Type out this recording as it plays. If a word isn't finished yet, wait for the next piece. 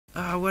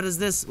What is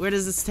this? Where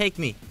does this take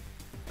me?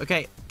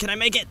 Okay, can I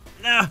make it?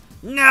 No!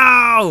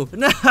 No!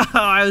 No!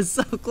 I was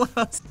so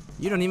close.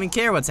 You don't even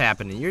care what's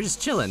happening. You're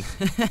just chilling.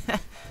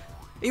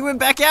 He went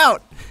back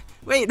out.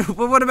 Wait, but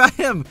what about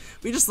him?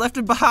 We just left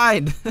him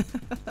behind.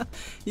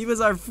 He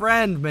was our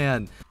friend,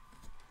 man.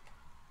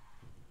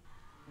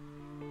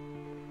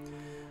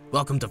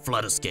 Welcome to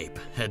Flood Escape.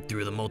 Head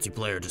through the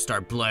multiplayer to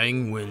start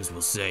playing. Wins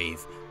will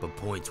save, but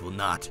points will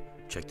not.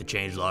 Check the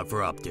changelog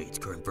for updates.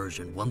 Current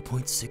version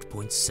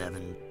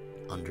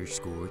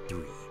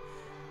 1.6.7_3.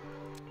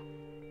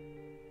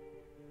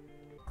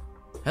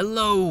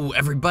 Hello,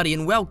 everybody,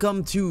 and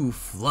welcome to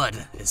Flood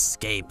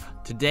Escape.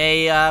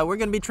 Today, we're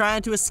gonna be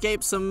trying to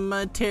escape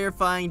some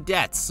terrifying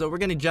deaths. So we're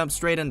gonna jump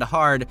straight into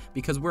hard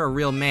because we're a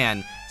real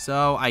man.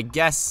 So I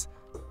guess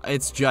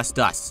it's just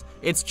us.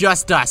 It's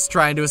just us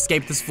trying to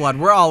escape this flood.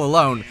 We're all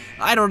alone.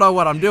 I don't know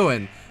what I'm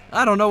doing.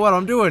 I don't know what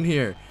I'm doing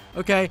here.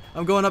 Okay,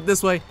 I'm going up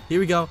this way. Here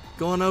we go.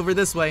 Going over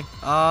this way.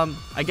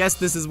 I guess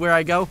this is where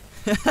I go.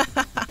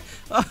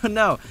 Oh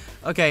no.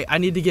 Okay, I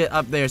need to get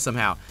up there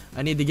somehow.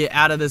 I need to get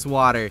out of this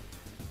water.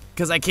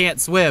 Because I can't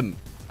swim.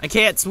 I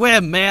can't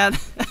swim, man.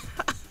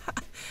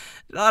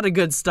 Not a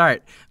good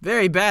start.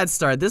 Very bad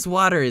start. This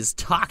water is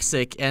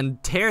toxic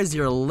and tears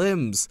your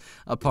limbs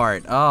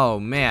apart. Oh,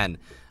 man.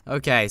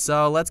 Okay,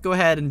 so let's go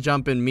ahead and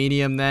jump in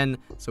medium then,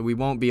 so we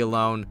won't be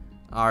alone.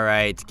 All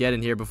right, get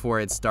in here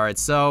before it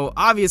starts. So,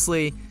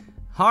 obviously,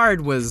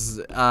 hard was,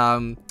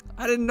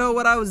 I didn't know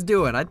what I was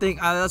doing. I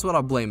think that's what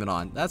I'll blame it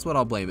on. That's what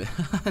I'll blame it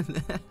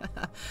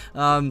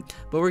on.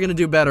 But we're gonna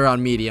do better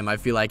on medium, I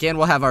feel like, and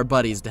we'll have our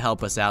buddies to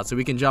help us out so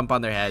we can jump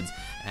on their heads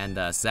and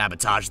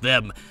sabotage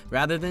them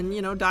rather than,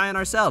 you know, dying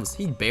ourselves.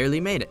 He barely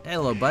made it.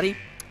 Hello, buddy.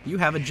 You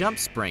have a jump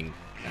spring.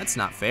 That's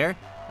not fair.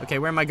 Okay,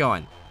 where am I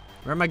going?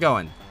 Where am I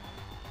going?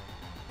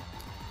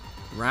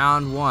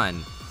 Round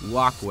 1,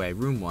 walkway,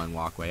 room 1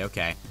 walkway.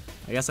 Okay,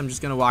 I guess I'm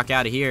just gonna walk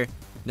out of here.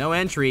 No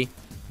entry.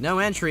 No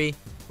entry.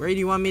 Where do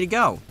you want me to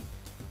go?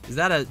 Is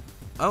that a...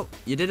 Oh,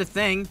 you did a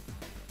thing.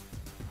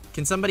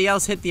 Can somebody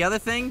else hit the other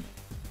thing?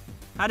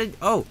 How did...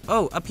 Oh,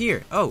 up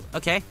here. Oh,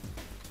 okay.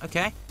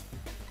 Okay.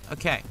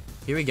 Okay.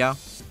 Here we go.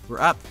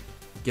 We're up.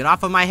 Get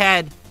off of my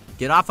head.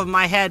 Get off of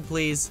my head,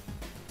 please.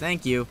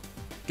 Thank you.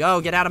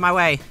 Go, get out of my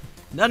way.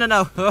 No, no,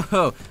 no.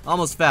 Oh,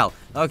 almost fell.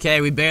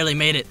 Okay, we barely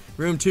made it.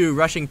 Room 2,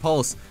 rushing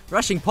pulse.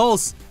 Rushing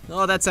pulse.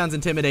 Oh, that sounds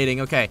intimidating.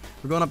 Okay,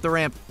 we're going up the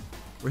ramp.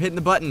 We're hitting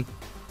the button.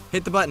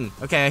 Hit the button.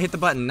 Okay, I hit the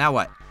button. Now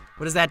what?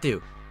 What does that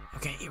do?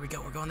 Okay, here we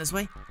go. We're going this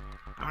way.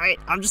 All right,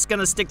 I'm just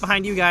gonna stick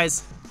behind you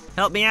guys.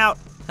 Help me out.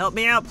 Help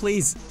me out,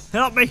 please.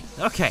 Help me.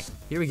 Okay,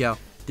 here we go.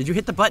 Did you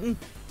hit the button?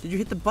 Did you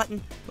hit the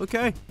button?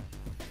 Okay.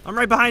 I'm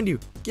right behind you.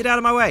 Get out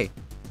of my way.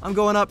 I'm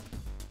going up.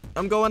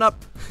 I'm going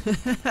up.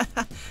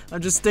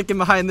 I'm just sticking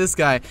behind this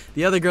guy.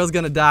 The other girl's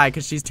gonna die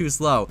because she's too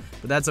slow,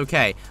 but that's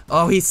okay.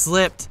 Oh, he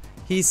slipped.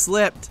 He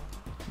slipped.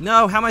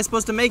 No, how am I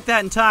supposed to make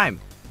that in time?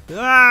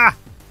 Ah!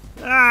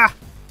 Ah!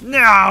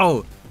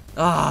 No!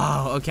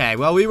 Oh, okay.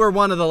 Well, we were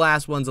one of the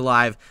last ones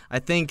alive. I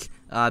think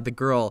the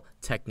girl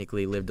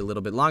technically lived a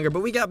little bit longer, but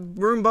we got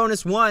room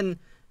bonus 1,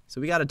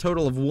 so we got a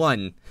total of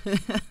 1.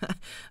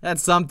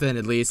 That's something,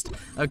 at least.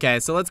 Okay,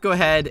 so let's go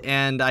ahead,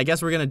 and I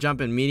guess we're gonna jump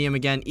in medium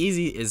again.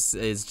 Easy is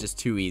just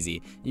too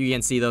easy. You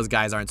can see those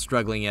guys aren't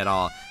struggling at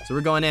all. So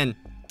we're going in.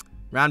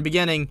 Round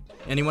beginning.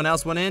 Anyone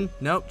else want in?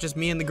 Nope, just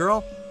me and the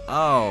girl?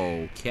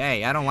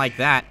 Okay, I don't like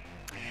that.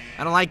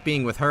 I don't like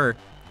being with her.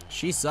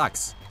 She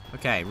sucks.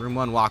 Okay, room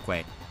 1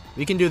 walkway.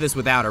 We can do this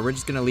without her. We're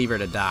just gonna leave her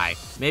to die.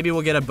 Maybe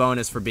we'll get a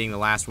bonus for being the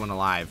last one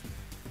alive.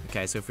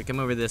 Okay, so if we come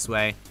over this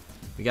way,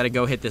 we gotta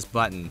go hit this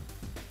button.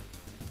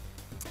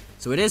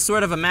 So it is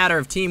sort of a matter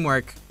of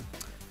teamwork,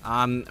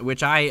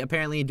 which I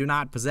apparently do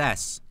not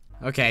possess.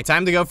 Okay,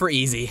 time to go for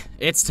easy.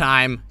 It's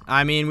time.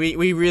 I mean,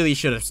 we really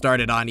should have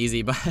started on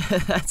easy, but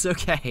that's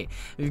okay.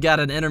 We've got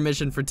an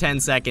intermission for 10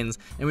 seconds,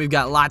 and we've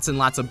got lots and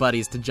lots of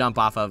buddies to jump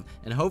off of,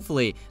 and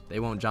hopefully they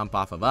won't jump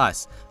off of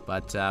us.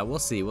 But we'll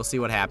see. We'll see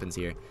what happens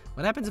here.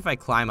 What happens if I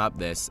climb up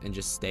this and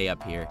just stay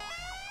up here?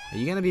 Are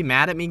you gonna be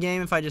mad at me,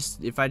 game, if I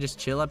just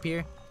chill up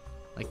here?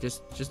 Like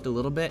just a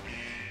little bit?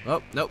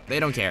 Oh, nope, they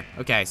don't care.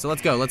 Okay, so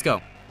let's go, let's go.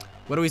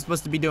 What are we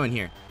supposed to be doing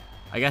here?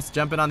 I guess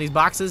jumping on these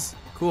boxes?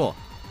 Cool.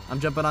 I'm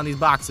jumping on these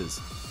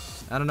boxes.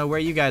 I don't know where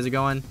you guys are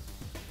going.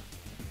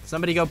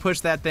 Somebody go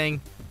push that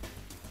thing.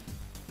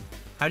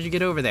 How'd you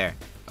get over there?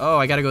 Oh,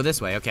 I gotta go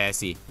this way. Okay, I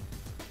see.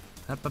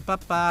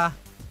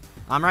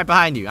 I'm right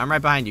behind you. I'm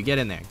right behind you. Get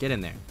in there. Get in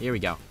there. Here we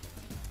go.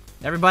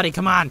 Everybody,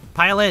 come on.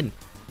 Pile in.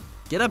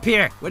 Get up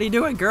here. What are you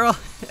doing, girl?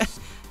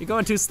 You're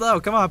going too slow.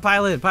 Come on,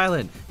 pile in, pile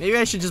in. Maybe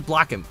I should just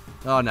block him.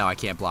 Oh, no, I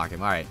can't block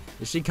him. All right.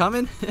 Is she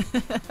coming?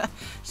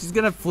 She's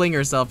going to fling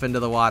herself into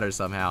the water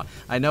somehow.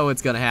 I know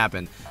it's going to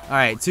happen. All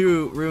right,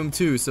 room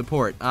 2,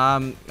 support. All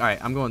right,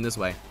 I'm going this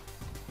way.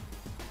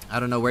 I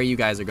don't know where you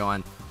guys are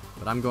going,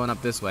 but I'm going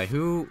up this way.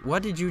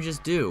 What did you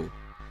just do?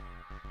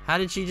 How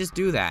did she just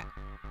do that?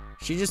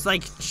 She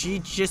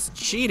just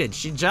cheated.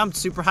 She jumped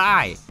super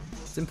high.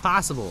 It's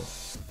impossible.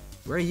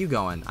 Where are you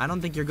going? I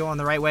don't think you're going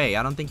the right way.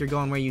 I don't think you're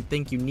going where you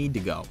think you need to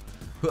go.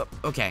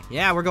 Okay,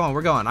 yeah, we're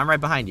going. I'm right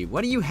behind you.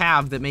 What do you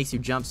have that makes you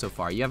jump so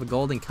far? You have a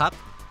golden cup?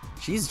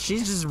 She's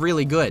just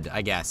really good,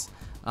 I guess.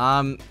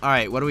 All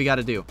right, what do we got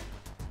to do?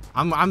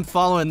 I'm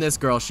following this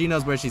girl. She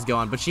knows where she's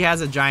going, but she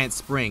has a giant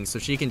spring, so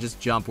she can just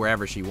jump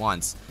wherever she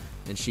wants,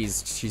 and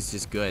she's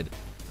just good.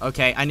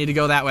 Okay, I need to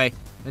go that way.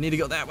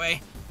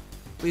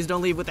 Please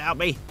don't leave without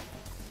me.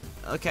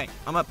 Okay,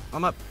 I'm up.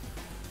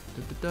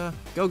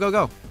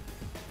 Go.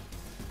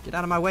 Get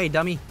out of my way,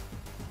 dummy.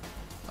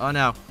 Oh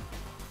no,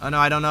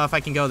 I don't know if I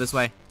can go this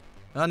way.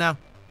 Oh no,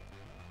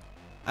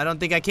 I don't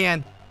think I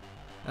can.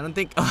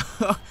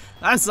 Oh,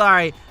 I'm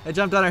sorry. I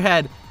jumped on her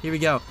head. Here we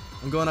go.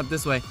 I'm going up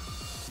this way.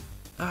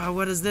 Oh,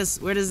 what is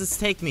this? Where does this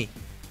take me?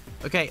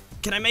 Okay,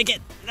 can I make it?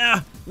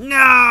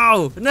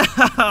 No!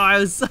 I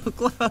was so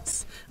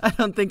close. I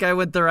don't think I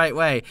went the right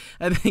way.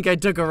 I think I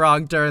took a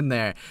wrong turn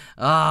there.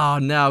 Oh,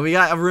 no. We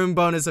got a room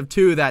bonus of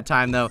 2 that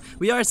time, though.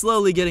 We are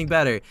slowly getting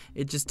better.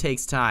 It just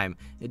takes time.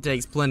 It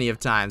takes plenty of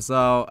time.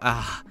 So,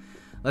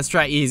 let's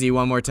try easy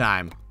one more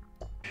time.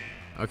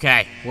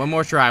 Okay, one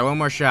more try, one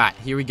more shot.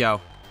 Here we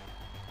go.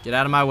 Get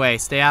out of my way.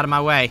 Stay out of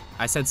my way.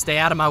 I said stay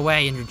out of my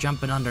way, and you're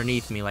jumping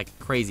underneath me like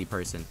a crazy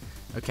person.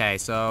 Okay,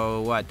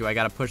 so what? Do I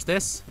gotta push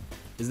this?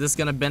 Is this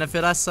gonna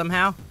benefit us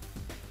somehow?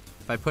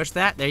 If I push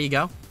that, there you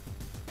go.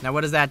 Now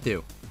what does that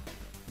do?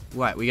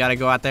 What, we gotta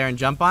go out there and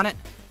jump on it?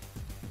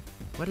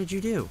 What did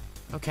you do?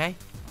 Okay,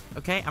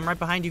 I'm right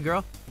behind you,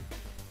 girl.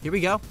 Here we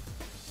go.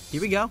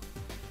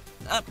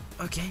 Up,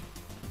 okay.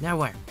 Now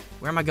where?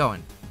 Where am I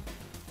going?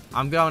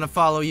 I'm going to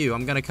follow you.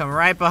 I'm gonna come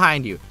right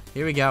behind you.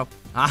 Here we go.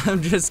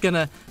 I'm just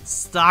gonna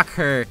stalk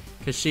her,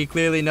 because she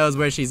clearly knows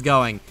where she's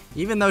going.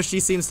 Even though she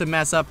seems to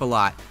mess up a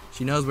lot,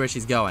 she knows where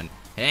she's going.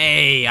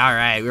 Hey,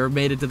 alright, we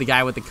made it to the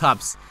guy with the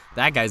cups.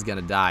 That guy's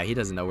gonna die. He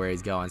doesn't know where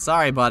he's going.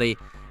 Sorry, buddy,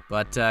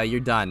 but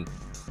you're done.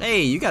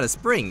 Hey, you got a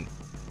spring.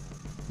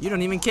 You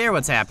don't even care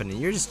what's happening.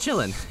 You're just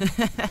chilling.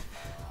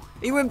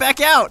 He went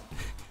back out.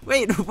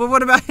 Wait, but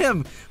what about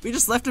him? We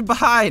just left him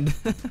behind.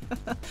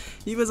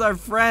 He was our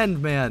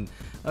friend, man.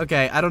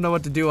 Okay, I don't know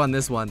what to do on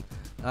this one.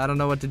 I don't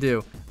know what to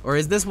do. Or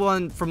is this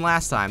one from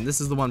last time? This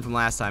is the one from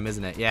last time,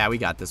 isn't it? Yeah, we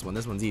got this one.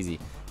 This one's easy.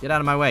 Get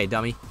out of my way,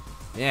 dummy.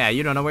 Yeah,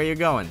 you don't know where you're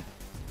going.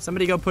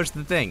 Somebody go push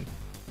the thing.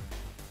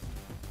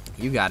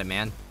 You got it,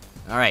 man.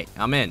 Alright,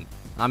 I'm in.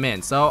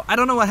 So, I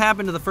don't know what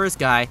happened to the first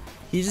guy.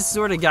 He just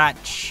sort of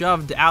got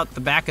shoved out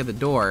the back of the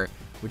door,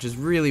 which is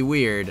really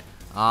weird.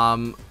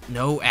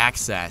 No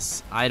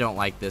access. I don't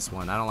like this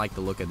one. I don't like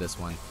the look of this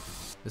one.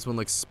 This one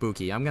looks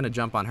spooky. I'm gonna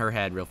jump on her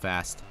head real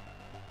fast.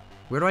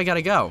 Where do I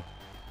gotta go?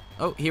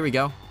 Oh, here we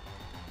go.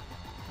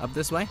 Up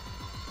this way.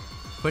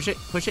 Push it.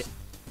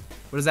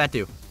 What does that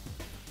do?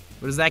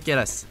 What does that get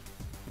us?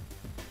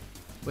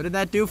 What did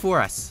that do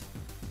for us?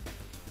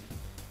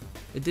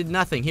 It did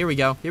nothing. Here we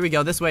go.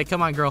 This way.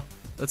 Come on, girl.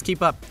 Let's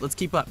keep up.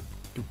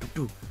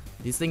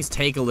 These things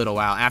take a little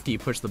while after you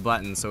push the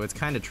button, so it's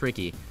kind of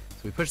tricky. So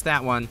we push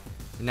that one,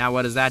 and now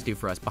what does that do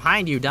for us?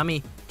 Behind you,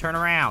 dummy. Turn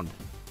around.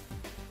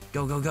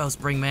 Go,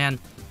 Spring Man.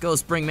 Go,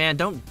 Spring Man.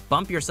 Don't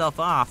bump yourself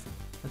off.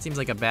 That seems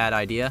like a bad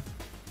idea.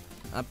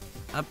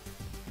 Up.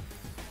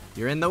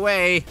 You're in the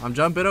way. I'm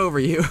jumping over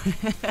you.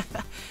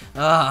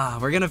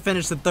 We're gonna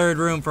finish the 3rd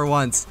room for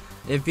once.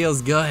 It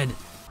feels good.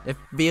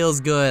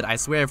 I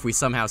swear if we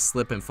somehow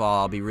slip and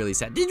fall, I'll be really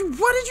sad. What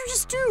did you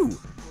just do?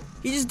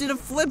 He just did a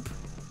flip.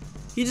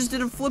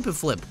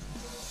 Flip.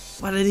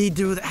 What did he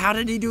do? How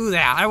did he do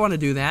that? I want to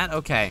do that.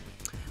 Okay.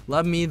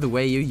 Love me the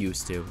way you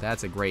used to.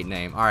 That's a great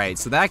name. All right,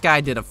 so that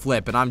guy did a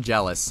flip, and I'm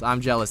jealous.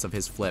 I'm jealous of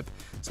his flip.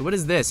 So what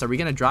is this? Are we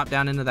gonna drop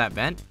down into that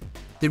vent?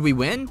 Did we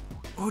win?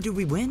 Oh, did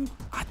we win?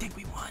 I think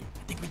we won.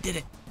 I think we did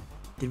it.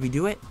 Did we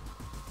do it?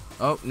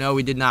 Oh, no,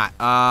 we did not.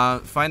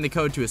 Find the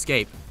code to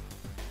escape.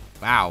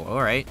 Wow,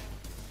 all right.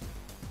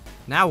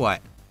 Now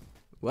what?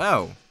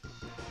 Whoa.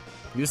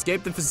 You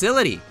escaped the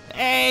facility.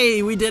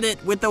 Hey, we did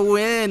it with a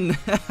win.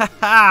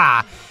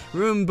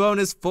 Room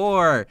bonus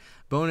 4.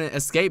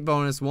 Escape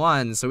bonus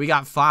 1. So we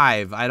got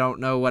 5. I don't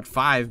know what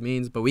 5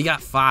 means, but we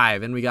got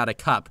 5, and we got a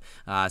cup.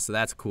 So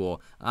that's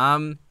cool.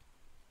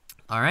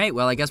 Alright,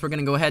 well, I guess we're going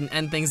to go ahead and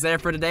end things there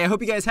for today. I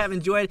hope you guys have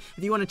enjoyed.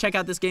 If you want to check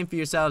out this game for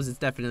yourselves, it's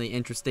definitely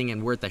interesting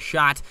and worth a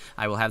shot.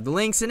 I will have the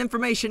links and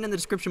information in the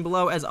description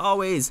below, as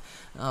always.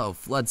 Oh,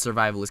 flood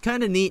survival is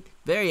kind of neat.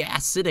 Very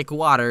acidic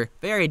water.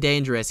 Very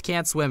dangerous.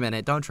 Can't swim in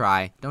it. Don't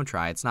try.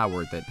 It's not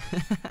worth it.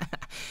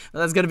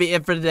 Well, that's going to be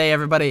it for today,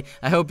 everybody.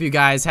 I hope you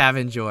guys have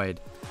enjoyed.